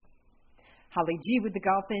Holly G with the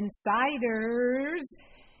Golf Insiders.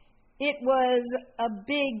 It was a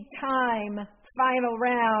big-time final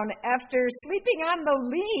round. After sleeping on the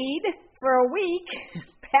lead for a week,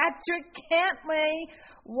 Patrick Cantlay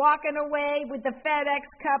walking away with the FedEx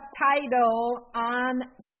Cup title on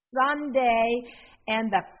Sunday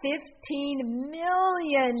and the $15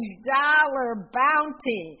 million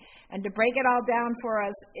bounty. And to break it all down for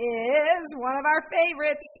us is one of our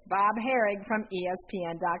favorites, Bob Harig from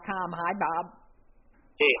ESPN.com. Hi, Bob.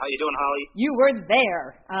 Hey, how you doing, Holly? You were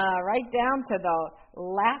there, right down to the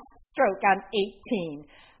last stroke on 18.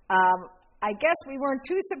 I guess we weren't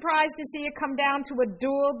too surprised to see it come down to a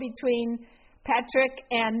duel between Patrick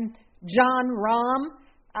and Jon Rahm.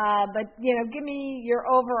 But, give me your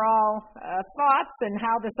overall thoughts and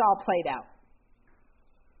how this all played out.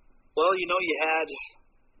 Well, you had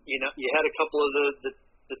a couple of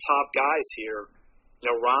the top guys here.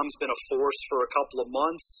 Rahm's been a force for a couple of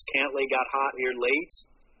months. Cantlay got hot here late.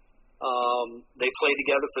 They played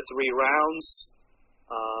together for 3 rounds.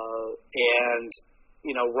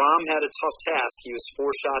 Rahm had a tough task. He was 4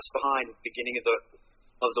 shots behind at the beginning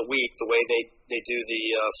of the week, the way they do the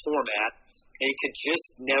format. And he could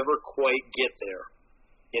just never quite get there.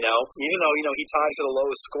 Even though he tied for the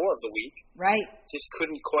lowest score of the week, right? Just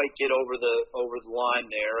couldn't quite get over the line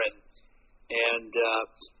there,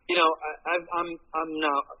 I'm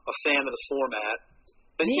not a fan of the format.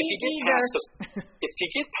 But if you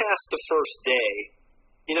get past the first day,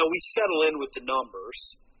 we settle in with the numbers,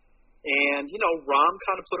 and Rahm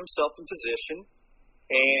kind of put himself in position,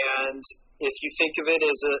 and if you think of it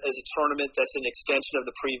as a tournament that's an extension of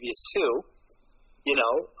the previous 2,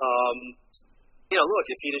 look,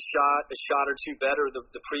 if he'd have shot a shot or 2 better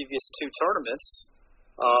the previous 2 tournaments,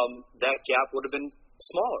 that gap would have been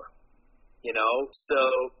smaller. So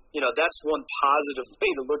that's one positive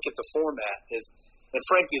way to look at the format is, and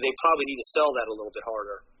frankly, they probably need to sell that a little bit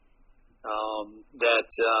harder.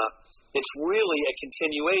 It's really a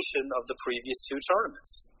continuation of the previous 2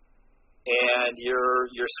 tournaments, and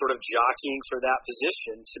you're sort of jockeying for that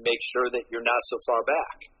position to make sure that you're not so far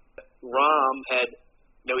back. Rahm had,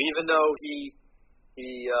 even though he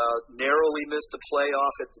narrowly missed the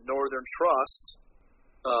playoff at the Northern Trust,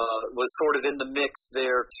 was sort of in the mix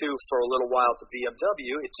there too for a little while at the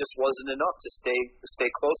BMW. It just wasn't enough to stay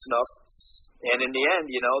close enough. And in the end,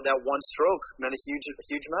 that one stroke meant a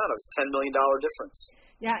huge amount. It was a $10 million difference.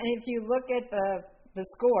 Yeah, and if you look at the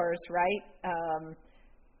scores, right?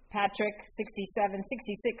 Patrick 67,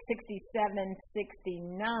 66, 67,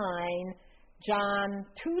 69. John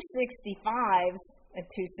 265s and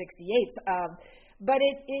 268s. But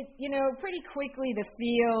it pretty quickly the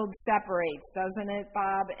field separates, doesn't it,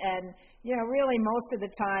 Bob? And, really most of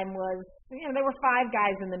the time was, there were 5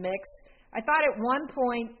 guys in the mix. I thought at one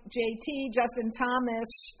point Justin Thomas,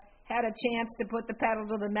 had a chance to put the pedal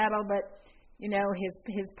to the metal, but,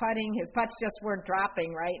 his putts just weren't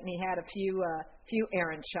dropping, right? And he had a few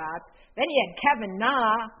errant shots. Then he had Kevin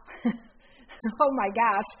Na, oh my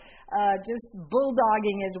gosh, just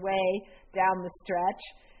bulldogging his way down the stretch.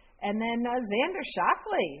 And then Xander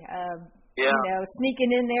Schauffele,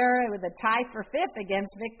 sneaking in there with a tie for 5th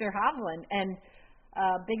against Victor Hovland. And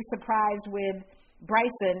big surprise with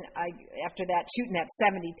Bryson after that, shooting at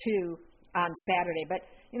 72 on Saturday. But,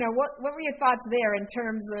 what were your thoughts there in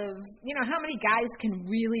terms of, how many guys can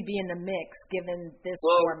really be in the mix given this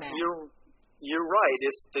format? You're right.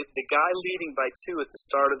 If the guy leading by 2 at the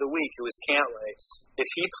start of the week, who was Cantlay, if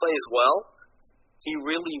he plays well, he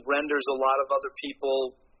really renders a lot of other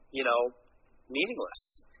people meaningless.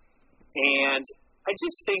 And I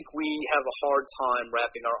just think we have a hard time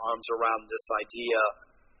wrapping our arms around this idea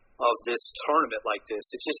of this tournament like this.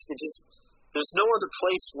 It just there's no other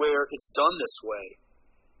place where it's done this way.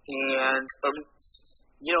 And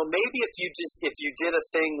maybe if you did a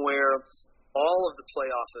thing where all of the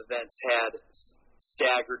playoff events had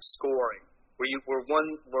staggered scoring, where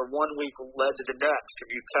one week led to the next,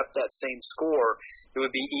 if you kept that same score, it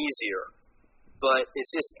would be easier. But it's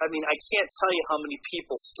just, I can't tell you how many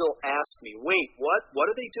people still ask me, wait, what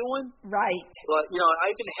are they doing? Right. But, I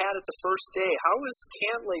even had it the first day. How is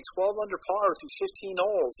Cantlay 12 under par through 15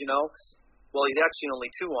 holes, Well, he's actually only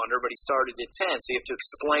 2 under, but he started at 10, so you have to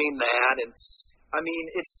explain that. And,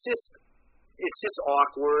 it's just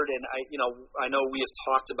awkward. And, I know we have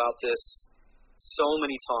talked about this so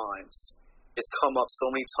many times. It's come up so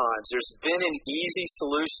many times. There's been an easy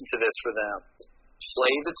solution to this for them.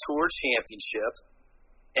 Play the Tour Championship,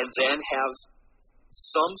 and then have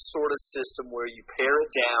some sort of system where you pare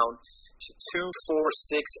it down to 2, 4,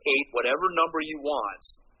 6, 8, whatever number you want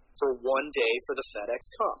for one day for the FedEx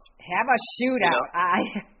Cup. Have a shootout.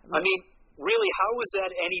 really, how was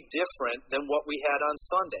that any different than what we had on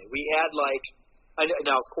Sunday? We had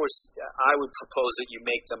now, of course, I would propose that you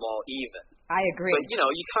make them all even. I agree. But, you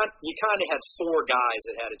kind of had four guys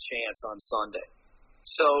that had a chance on Sunday.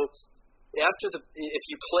 So if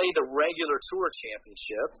you play the regular tour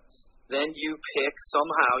championship, then you pick,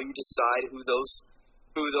 somehow you decide who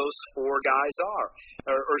those four guys are,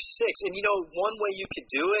 or six. And, one way you could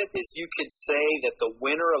do it is you could say that the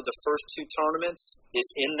winner of the first two tournaments is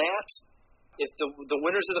in that. If the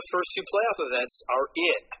winners of the first two playoff events are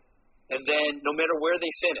in, and then no matter where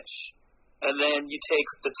they finish, and then you take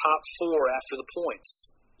the top four after the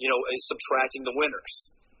points, subtracting the winners.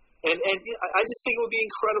 And I just think it would be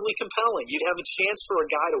incredibly compelling. You'd have a chance for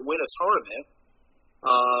a guy to win a tournament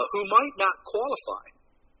who might not qualify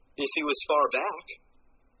if he was far back.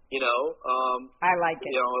 I like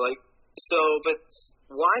it. But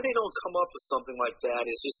why they don't come up with something like that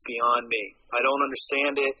is just beyond me. I don't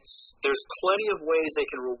understand it. There's plenty of ways they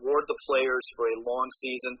can reward the players for a long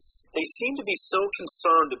season. They seem to be so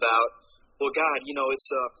concerned about, well, God,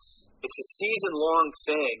 it's a season-long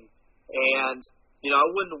thing, and I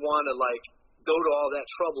wouldn't want to go to all that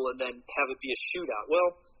trouble and then have it be a shootout.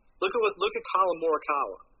 Well, look at Colin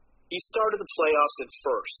Morikawa. He started the playoffs in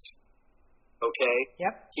first. Okay?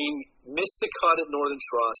 Yep. He missed the cut at Northern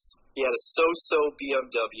Trust. He had a so-so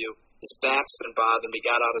BMW. His back's been bothering him. He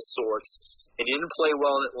got out of sorts. He didn't play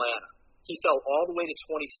well in Atlanta. He fell all the way to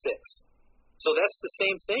 26. So that's the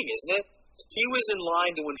same thing, isn't it? He was in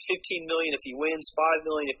line to win $15 million if he wins, $5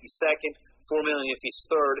 million if he's second, $4 million if he's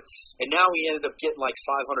third, and now he ended up getting like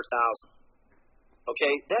 $500,000.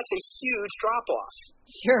 Okay, that's a huge drop-off.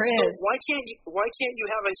 Sure is. So why can't you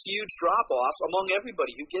have a huge drop-off among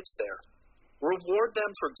everybody who gets there? Reward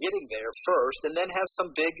them for getting there first, and then have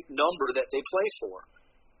some big number that they play for.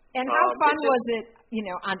 And how fun was it,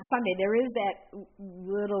 on Sunday? There is that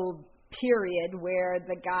little period where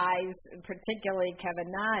the guys, particularly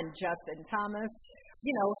Kevin Na and Justin Thomas,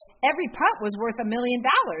 every putt was worth $1 million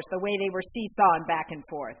the way they were seesawing back and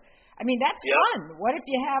forth. I mean, that's fun. What if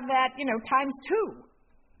you have that, times two?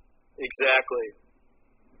 Exactly.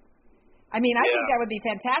 I mean, I think that would be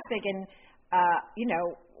fantastic. And,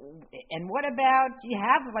 and what about, you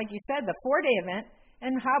have, like you said, the 4-day event,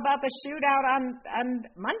 and how about the shootout on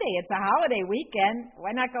Monday? It's a holiday weekend. Why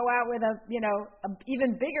not go out with a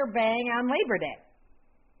even bigger bang on Labor Day?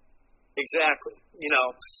 Exactly.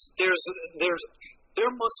 There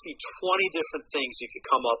must be 20 different things you could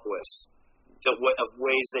come up with of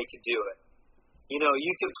ways they could do it.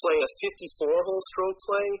 You could play a 54-hole stroke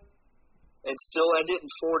play and still end it in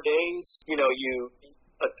 4 days.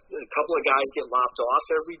 A couple of guys get lopped off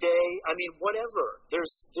every day. I mean, whatever.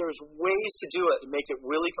 There's ways to do it and make it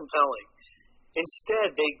really compelling.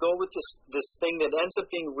 Instead, they go with this thing that ends up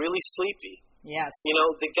being really sleepy. Yes.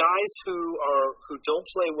 The guys who don't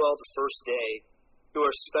play well the first day, who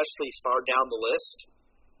are especially far down the list,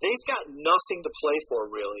 they've got nothing to play for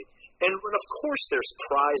really. And of course, there's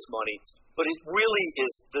prize money, but it really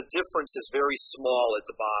is, the difference is very small at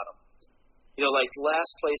the bottom. Like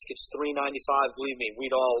last place gets $395. Believe me,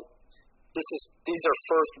 these are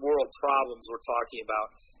first world problems we're talking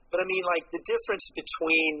about. But I mean, like the difference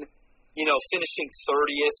between, finishing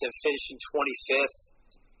 30th and finishing 25th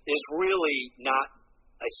is really not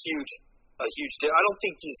a huge. I don't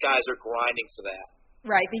think these guys are grinding for that.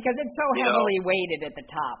 Right, because it's so heavily weighted at the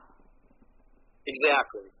top.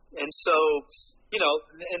 Exactly, and so in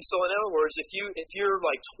other words, if you're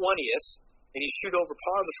like 20th and you shoot over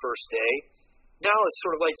par the first day. Now it's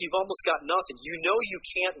sort of like you've almost got nothing. You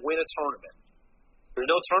can't win a tournament. There's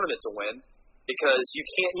no tournament to win because you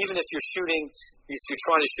can't, even if you're trying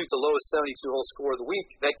to shoot the lowest 72-hole score of the week,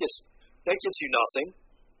 that gets you nothing.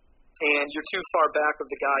 And you're too far back of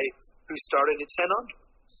the guy who started at 10 under.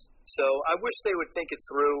 So I wish they would think it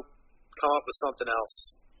through, come up with something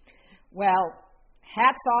else. Well,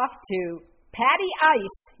 hats off to Patty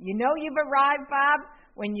Ice. You've arrived, Bob,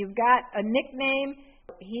 when you've got a nickname.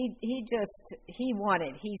 He won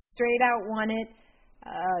it. He straight out won it.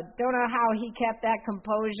 Don't know how he kept that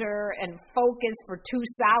composure and focus for 2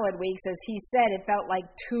 solid weeks. As he said, it felt like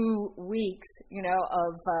 2 weeks,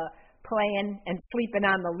 of playing and sleeping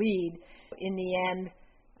on the lead. In the end,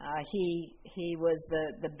 he was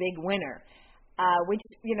the big winner, which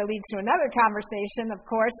leads to another conversation, of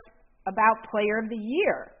course, about Player of the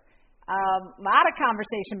Year. A lot of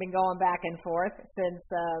conversation been going back and forth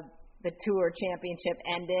since the Tour Championship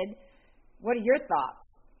ended. What are your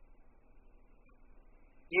thoughts?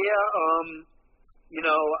 Yeah,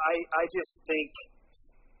 I just think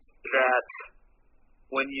that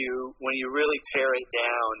when you really pare it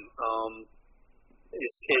down,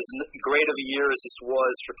 as great of a year as this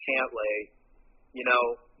was for Cantlay,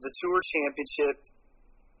 The Tour Championship,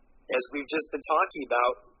 as we've just been talking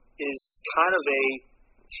about, is kind of a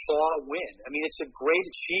flaw win. I mean, it's a great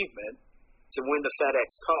achievement to win the FedEx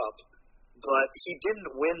Cup, but he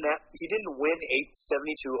didn't win that. He didn't win a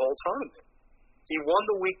 72-hole tournament. He won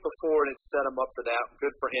the week before, and it set him up for that.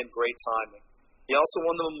 Good for him. Great timing. He also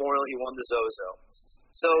won the Memorial. He won the Zozo.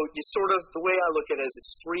 So the way I look at it is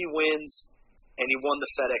it's 3 wins, and he won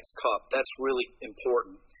the FedEx Cup. That's really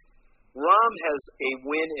important. Rahm has a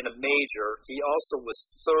win in a major. He also was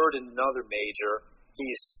 3rd in another major.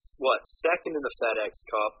 He's, second in the FedEx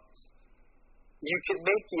Cup. You can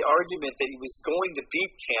make the argument that he was going to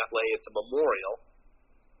beat Cantlay at the Memorial,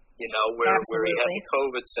 where he had the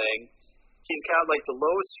COVID thing. He's got the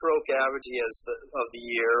lowest stroke average he has of the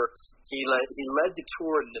year. He led the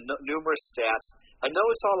tour in numerous stats. I know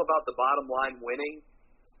it's all about the bottom line winning,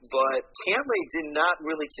 but Cantlay did not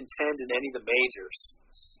really contend in any of the majors.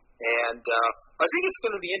 And I think it's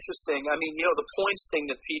going to be interesting. I mean, the points thing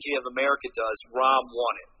that PGA of America does, Rahm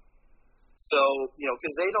won it. So,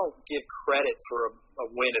 because they don't give credit for a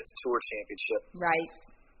win at the Tour Championship. Right.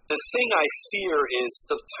 The thing I fear is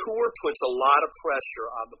the Tour puts a lot of pressure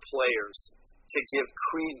on the players to give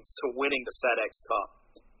credence to winning the FedEx Cup.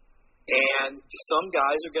 And some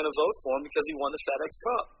guys are going to vote for him because he won the FedEx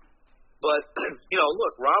Cup. But,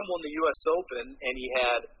 look, Rahm won the U.S. Open, and he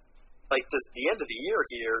had, the end of the year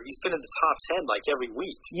here, he's been in the top 10, every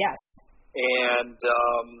week. Yes. And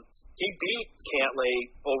he beat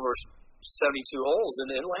Cantlay over 72 holes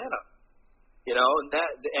in Atlanta.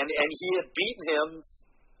 And he had beaten him.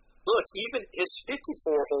 Look, even his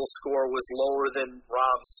 54-hole score was lower than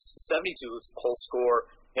Rahm's 72-hole score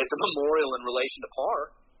at the Memorial in relation to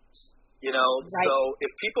par. Right. So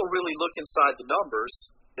if people really look inside the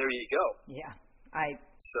numbers, there you go. Yeah, I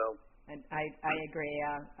agree.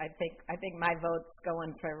 I think my vote's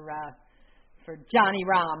going for Johnny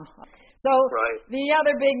Rahm. So The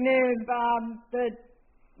other big news, the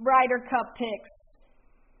Ryder Cup picks.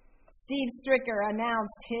 Steve Stricker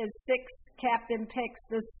announced his 6 captain picks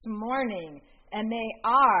this morning, and they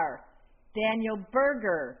are Daniel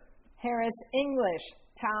Berger, Harris English,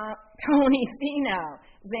 Tony Finau,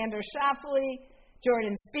 Xander Schauffele,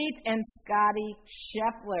 Jordan Spieth, and Scotty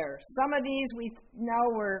Scheffler. Some of these we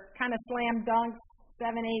know were kind of slam dunks,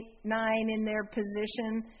 7, 8, 9 in their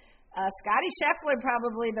position. Scotty Scheffler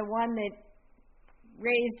probably the one that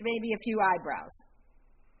raised maybe a few eyebrows.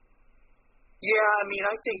 Yeah, I mean,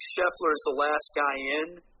 I think Scheffler's the last guy in.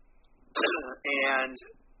 And,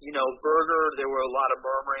 Berger, there were a lot of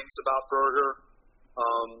murmurings about Berger.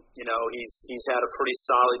 He's had a pretty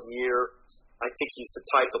solid year. I think he's the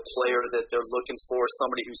type of player that they're looking for,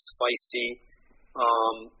 somebody who's feisty.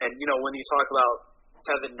 And, when you talk about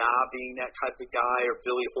Kevin Na being that type of guy, or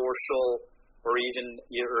Billy Horschel, or even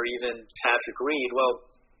Patrick Reed,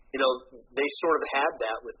 they sort of had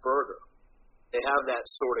that with Berger. They have that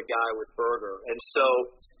sort of guy with Berger. And so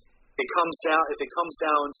if it comes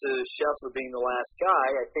down to Scheffler being the last guy,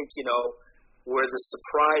 I think, where the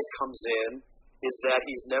surprise comes in is that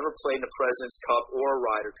he's never played in a President's Cup or a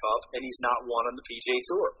Ryder Cup, and he's not won on the PGA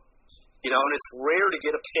Tour. And it's rare to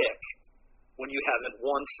get a pick when you haven't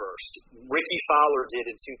won first. Ricky Fowler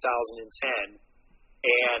did in 2010,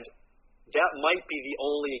 and that might be the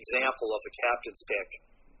only example of a captain's pick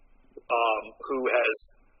who has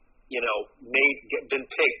been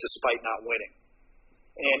picked despite not winning.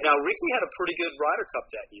 And now Ricky had a pretty good Ryder Cup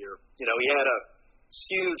that year. He had a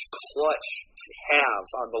huge clutch halve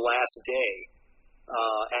on the last day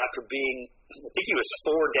after being, I think he was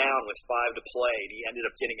 4 down with 5 to play, and he ended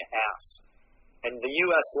up getting a half. And the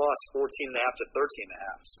U.S. lost 14.5 to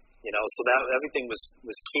 13.5. So that everything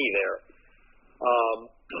was key there.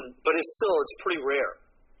 But it's pretty rare,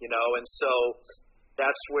 and so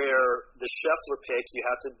that's where the Scheffler pick, you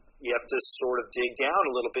have to sort of dig down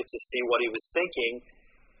a little bit to see what he was thinking.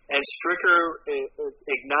 And Stricker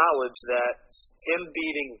acknowledged that him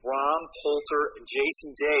beating Rahm, Poulter, and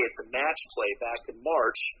Jason Day at the match play back in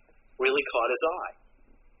March really caught his eye.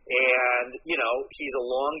 And, he's a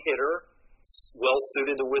long hitter,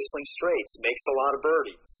 well-suited to Whistling Straits, makes a lot of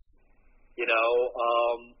birdies,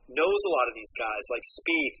 knows a lot of these guys like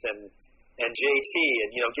Spieth and JT,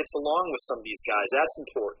 and, gets along with some of these guys. That's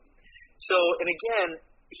important. So, and again,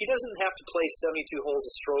 he doesn't have to play 72 holes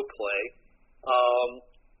of stroke play.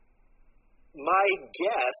 My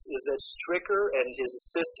guess is that Stricker and his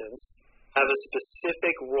assistants have a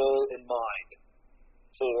specific role in mind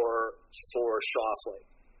for Schauffele.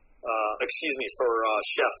 For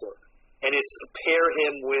Scheffler. And it's to pair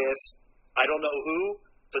him with, I don't know who,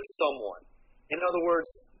 but someone. In other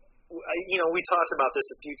words, we talked about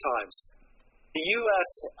this a few times. the U.S.,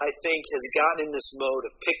 I think, has gotten in this mode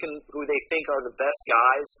of picking who they think are the best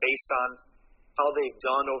guys based on how they've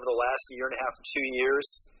done over the last year and a half or 2 years,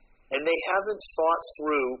 and they haven't thought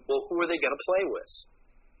through, well, who are they going to play with?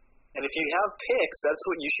 And if you have picks, that's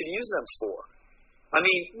what you should use them for. I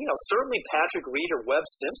mean, certainly Patrick Reed or Webb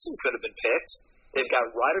Simpson could have been picked. They've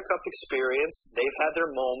got Ryder Cup experience. They've had their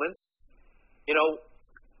moments.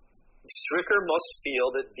 Stricker must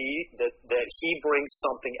feel that he brings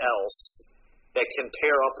something else that can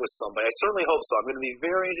pair up with somebody. I certainly hope so. I'm going to be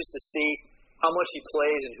very interested to see how much he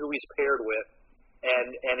plays and who he's paired with.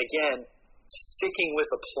 And again, sticking with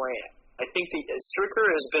a plan. I think Stricker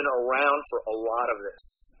has been around for a lot of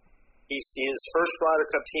this. His first Ryder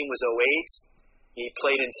Cup team was 08. He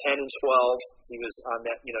played in 10 and 12. He was on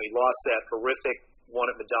that, he lost that horrific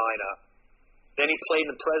one at Medina. Then he played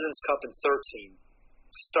in the President's Cup in 13.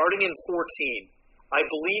 Starting in 14, I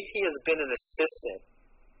believe he has been an assistant.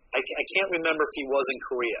 I can't remember if he was in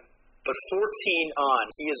Korea. But 14 on,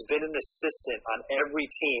 he has been an assistant on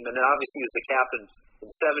every team. And then obviously he was the captain in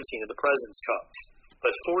 17 of the President's Cup.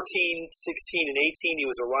 But 14, 16, and 18, he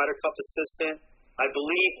was a Ryder Cup assistant. I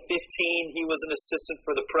believe 15, he was an assistant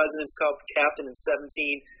for the President's Cup, captain in 17,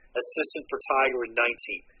 assistant for Tiger in 19.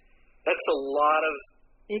 That's a lot of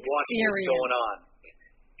watching what's going on.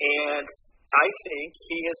 And I think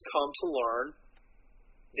he has come to learn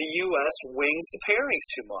the U.S. wings the pairings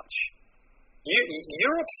too much.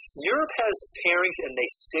 Europe has pairings and they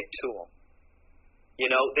stick to them.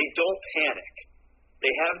 They don't panic.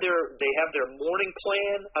 They have their morning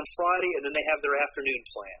plan on Friday and then they have their afternoon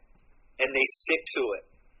plan, and they stick to it.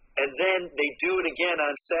 And then they do it again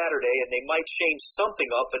on Saturday, and they might change something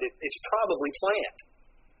up, but it's probably planned.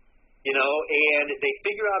 And they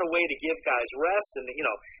figure out a way to give guys rest, and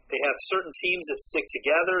they have certain teams that stick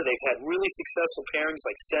together. They've had really successful pairings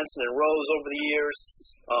like Stenson and Rose over the years.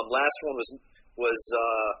 Last one was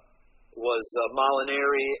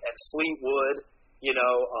Molinari and Fleetwood.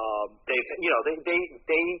 They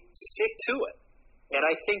stick to it, and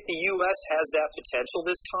I think the U.S. has that potential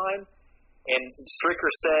this time. And Stricker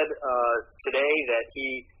said today that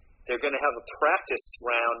they're going to have a practice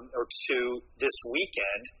round or two this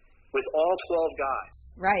weekend with all 12 guys.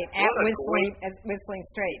 Right, at Whistling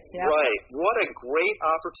Straits. Yeah. Right. What a great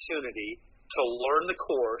opportunity to learn the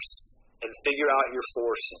course and figure out your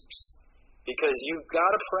foursomes. Because you've got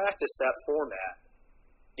to practice that format.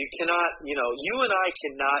 You cannot, you and I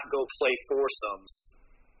cannot go play foursomes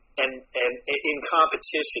and in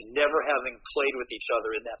competition, never having played with each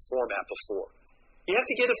other in that format before. You have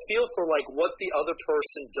to get a feel for what the other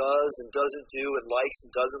person does and doesn't do and likes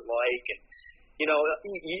and doesn't like. And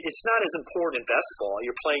it's not as important in best ball.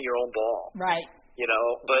 You're playing your own ball. Right.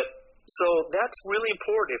 But so that's really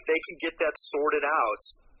important if they can get that sorted out,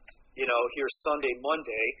 here Sunday,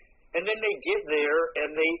 Monday, and then they get there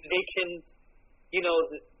and they can,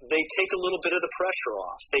 they take a little bit of the pressure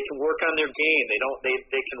off. They can work on their game.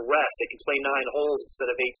 They can rest. They can play 9 holes instead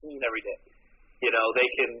of 18 every day. They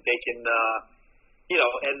can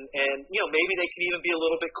maybe they can even be a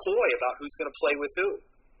little bit coy about who's going to play with who.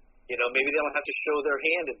 Maybe they don't have to show their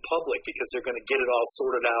hand in public because they're going to get it all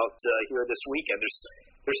sorted out here this weekend.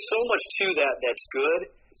 There's so much to that that's good.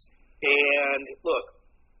 And look,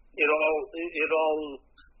 it all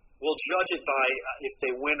we'll judge it by if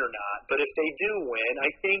they win or not. But if they do win,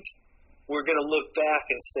 I think we're going to look back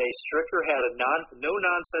and say Stricker had a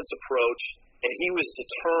no-nonsense approach, and he was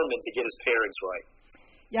determined to get his pairings right.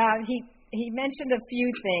 Yeah, he mentioned a few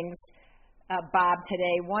things, Bob,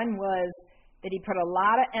 today. One was that he put a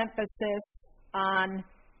lot of emphasis on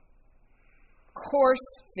course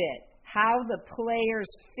fit, how the players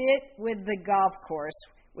fit with the golf course,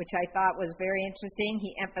 which I thought was very interesting.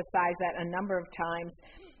 He emphasized that a number of times.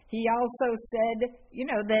 He also said,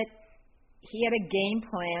 that he had a game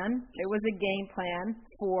plan. There was a game plan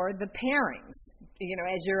for the pairings,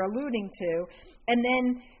 as you're alluding to. And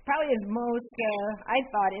then probably his most, I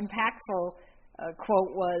thought, impactful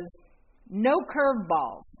quote was, no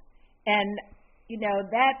curveballs. And,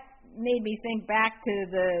 that made me think back to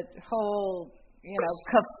the whole,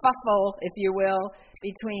 kerfuffle, if you will,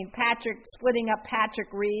 between splitting up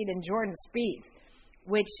Patrick Reed and Jordan Spieth,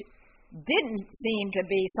 which didn't seem to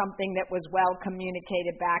be something that was well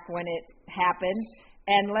communicated back when it happened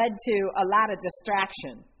and led to a lot of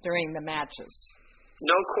distraction during the matches.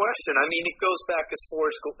 No question. I mean, it goes back as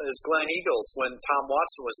far as Glen Eagles when Tom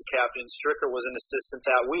Watson was the captain and Stricker was an assistant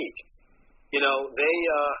that week.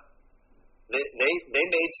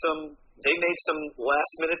 They made some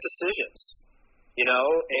last minute decisions,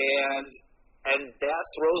 and that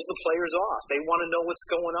throws the players off. They want to know what's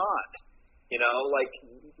going on. Like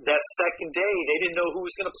that second day, they didn't know who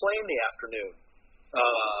was going to play in the afternoon.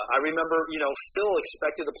 I remember, Phil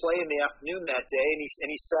expected to play in the afternoon that day, and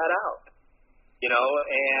he sat out.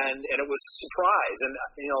 And it was a surprise. And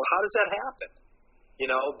how does that happen?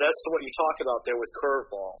 That's what you talk about there with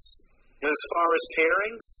curveballs. As far as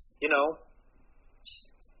pairings,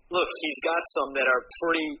 look, he's got some that are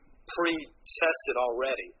pretty tested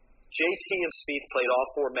already. JT and Spieth played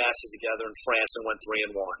all 4 matches together in France and went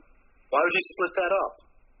 3-1. Why would you split that up?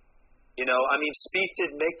 Spieth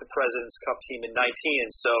didn't make the President's Cup team in 19,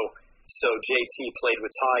 and so JT played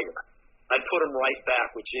with Tiger. I'd put him right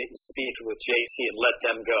back with Spieth with JT and let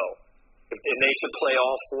them go. And they should play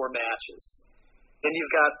all 4 matches. Then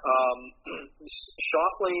you've got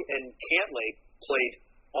Schauffele and Cantlay played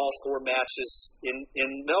all 4 matches in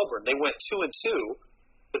Melbourne. They went 2-2,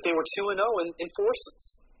 but they were 2-0 in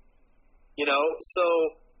foursomes.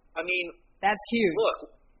 That's huge. Look,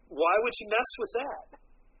 why would you mess with that?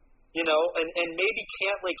 And maybe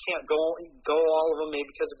Cantlay can't go all of them, maybe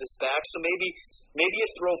because of his back. So maybe you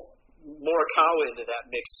throw Morikawa into that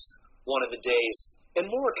mix one of the days. And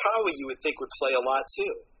Morikawa, you would think, would play a lot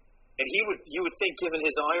too. And you would think, given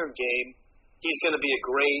his iron game, he's going to be a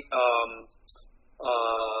great,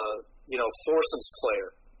 foursomes player.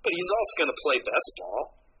 But he's also going to play best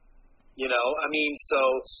ball. You've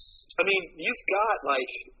got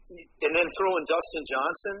and then throw in Dustin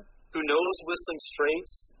Johnson, who knows Whistling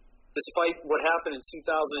Straits. Despite what happened in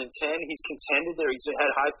 2010, he's contended there. He's had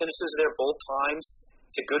high finishes there both times.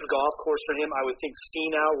 It's a good golf course for him. I would think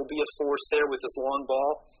Finau will be a force there with his long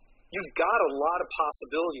ball. You've got a lot of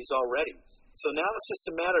possibilities already. So now it's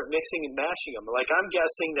just a matter of mixing and matching them. I'm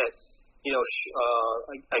guessing that,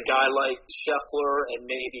 a guy like Scheffler and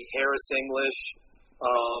maybe Harris English,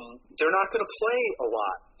 they're not going to play a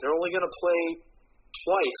lot. They're only going to play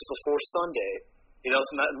twice before Sunday. It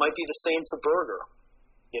might be the same for Berger.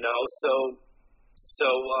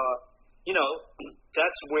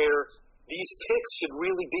 That's where these picks should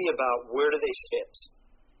really be about where do they fit.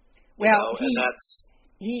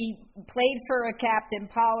 He played for a captain,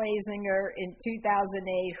 Paul Azinger, in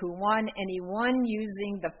 2008, who won, and he won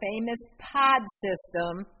using the famous pod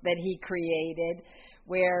system that he created,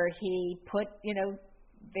 where he put,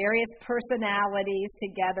 various personalities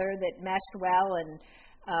together that meshed well and,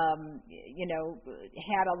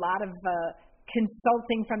 had a lot of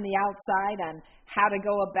consulting from the outside on how to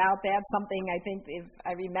go about that, something I think, if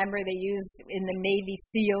I remember, they used in the Navy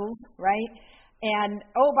SEALs, right? And,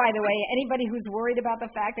 by the way, anybody who's worried about the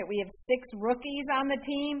fact that we have 6 rookies on the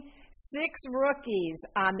team, 6 rookies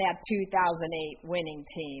on that 2008 winning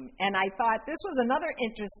team. And I thought this was another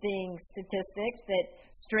interesting statistic that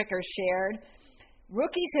Stricker shared.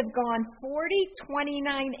 Rookies have gone 40, 29,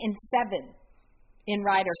 and 7 in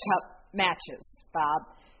Ryder Cup matches, Bob.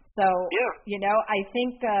 So, I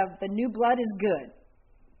think the new blood is good.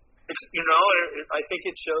 I think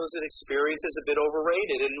it shows that experience is a bit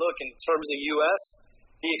overrated. And look, in terms of U.S.,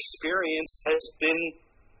 the experience has been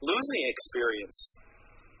losing experience.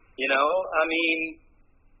 And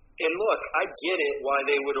look, I get it why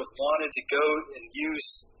they would have wanted to go and use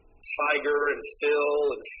Tiger and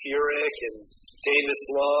Phil and Furyk and Davis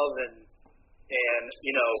Love and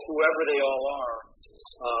whoever they all are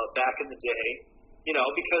back in the day,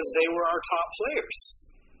 because they were our top players.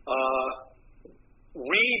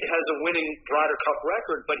 Reed has a winning Ryder Cup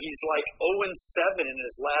record, but he's 0-7 in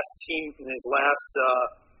his last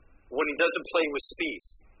when he doesn't play with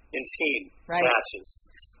Spieth in team matches.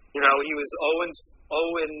 He was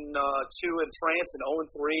 0-2 in France and 0-3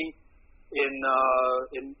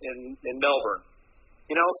 in Melbourne.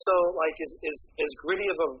 So as gritty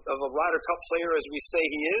of a Ryder Cup player as we say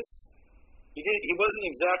he is, he wasn't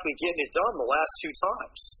exactly getting it done the last 2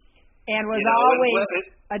 times. And was always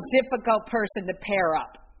a difficult person to pair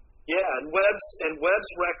up. Yeah, and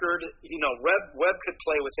Webb's record, Webb could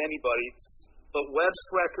play with anybody, but Webb's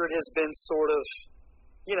record has been sort of,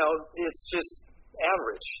 it's just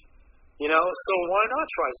average. So why not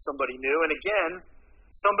try somebody new? And again,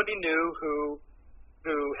 somebody new who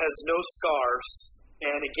has no scars.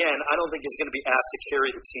 And again, I don't think he's going to be asked to carry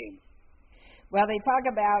the team. Well, they talk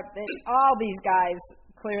about that all these guys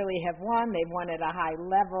clearly have won. They've won at a high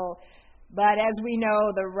level. But as we know,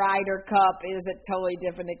 the Ryder Cup is a totally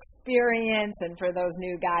different experience. And for those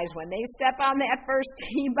new guys, when they step on that first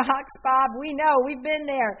tee box, Bob, we know, we've been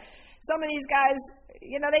there. Some of these guys,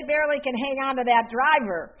 they barely can hang on to that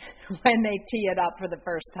driver when they tee it up for the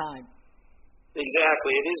first time.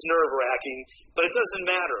 Exactly. It is nerve-wracking, but it doesn't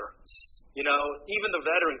matter. Even the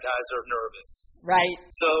veteran guys are nervous. Right.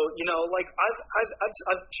 So,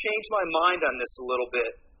 I've changed my mind on this a little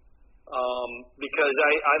bit because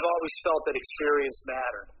I've always felt that experience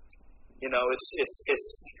mattered. It's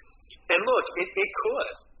And look,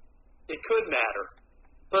 it could matter.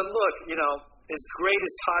 But look, as great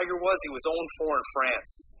as Tiger was, he was 0-4 in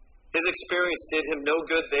France. His experience did him no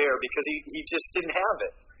good there because he just didn't have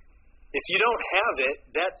it. If you don't have it,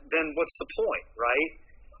 then what's the point, right?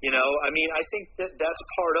 I think that's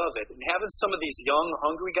part of it. And having some of these young,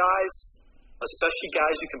 hungry guys, especially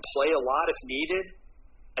guys who can play a lot if needed,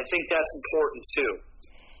 I think that's important too.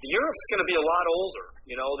 Europe's going to be a lot older.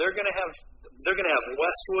 They're going to have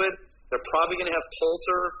Westwood. They're probably going to have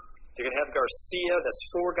Poulter. They're going to have Garcia. That's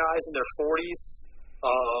 4 guys in their 40s.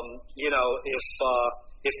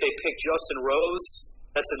 If they pick Justin Rose,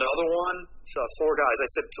 that's another one. 4 guys. I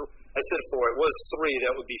said 4. It was 3.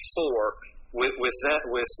 That would be 4 with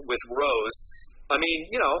Rose.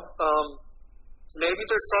 Maybe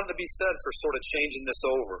there's something to be said for sort of changing this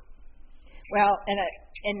over. Well, and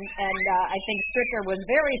I think Stricker was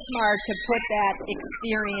very smart to put that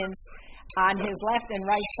experience on his left and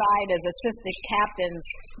right side as assistant captains.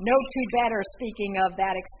 No two better, speaking of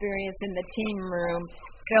that experience in the team room,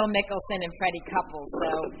 Phil Mickelson and Freddie Couples.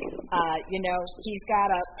 So, he's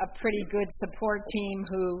got a pretty good support team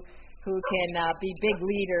who can be big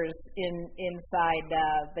leaders inside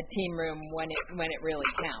the team room when it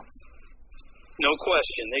really counts. No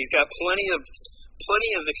question. He's got plenty of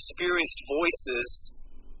experienced voices.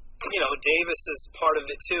 Davis is part of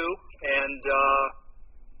it too, and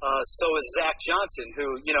so is Zach Johnson,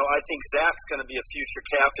 who I think Zach's going to be a future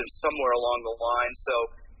captain somewhere along the line. So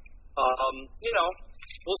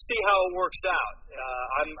we'll see how it works out.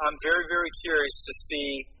 I'm very, very curious to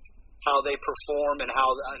see how they perform and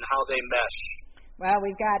how they mesh. Well,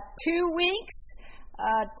 we've got 2 weeks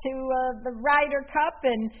to the Ryder Cup,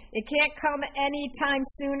 and it can't come any time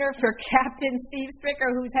sooner for Captain Steve Stricker,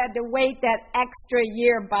 who's had to wait that extra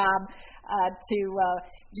year, Bob, to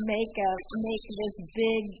make this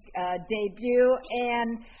big debut.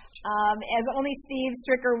 And as only Steve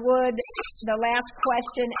Stricker would, the last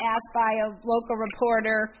question asked by a local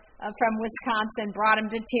reporter from Wisconsin brought him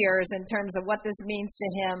to tears in terms of what this means to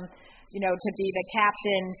him, to be the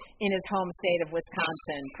captain in his home state of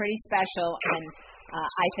Wisconsin. Pretty special, and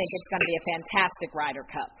I think it's going to be a fantastic Ryder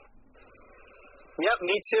Cup. Yep,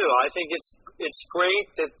 me too. I think it's great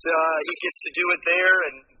that he gets to do it there,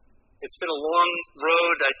 and it's been a long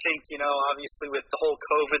road. I think, obviously with the whole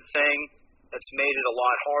COVID thing, that's made it a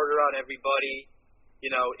lot harder on everybody.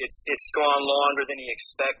 It's gone longer than he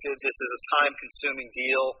expected. This is a time-consuming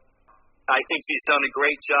deal. I think he's done a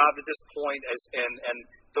great job at this point, and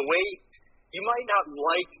the way you might not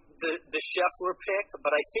like the Scheffler pick,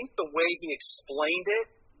 but I think the way he explained it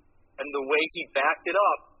and the way he backed it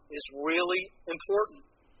up is really important.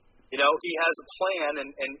 He has a plan,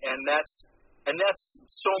 and that's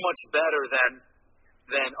so much better than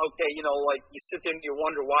okay, you sit there and you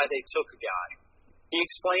wonder why they took a guy. He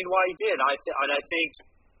explained why he did, and I think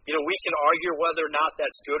we can argue whether or not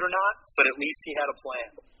that's good or not, but at least he had a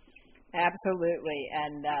plan. Absolutely,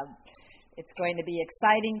 and it's going to be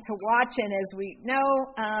exciting to watch. And as we know,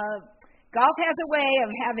 golf has a way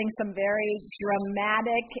of having some very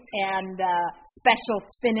dramatic and special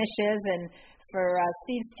finishes, and for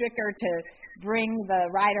Steve Stricker to bring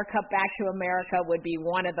the Ryder Cup back to America would be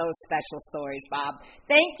one of those special stories, Bob.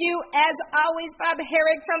 Thank you, as always, Bob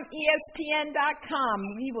Harig from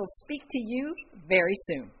ESPN.com. We will speak to you very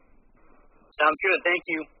soon. Sounds good. Thank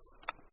you.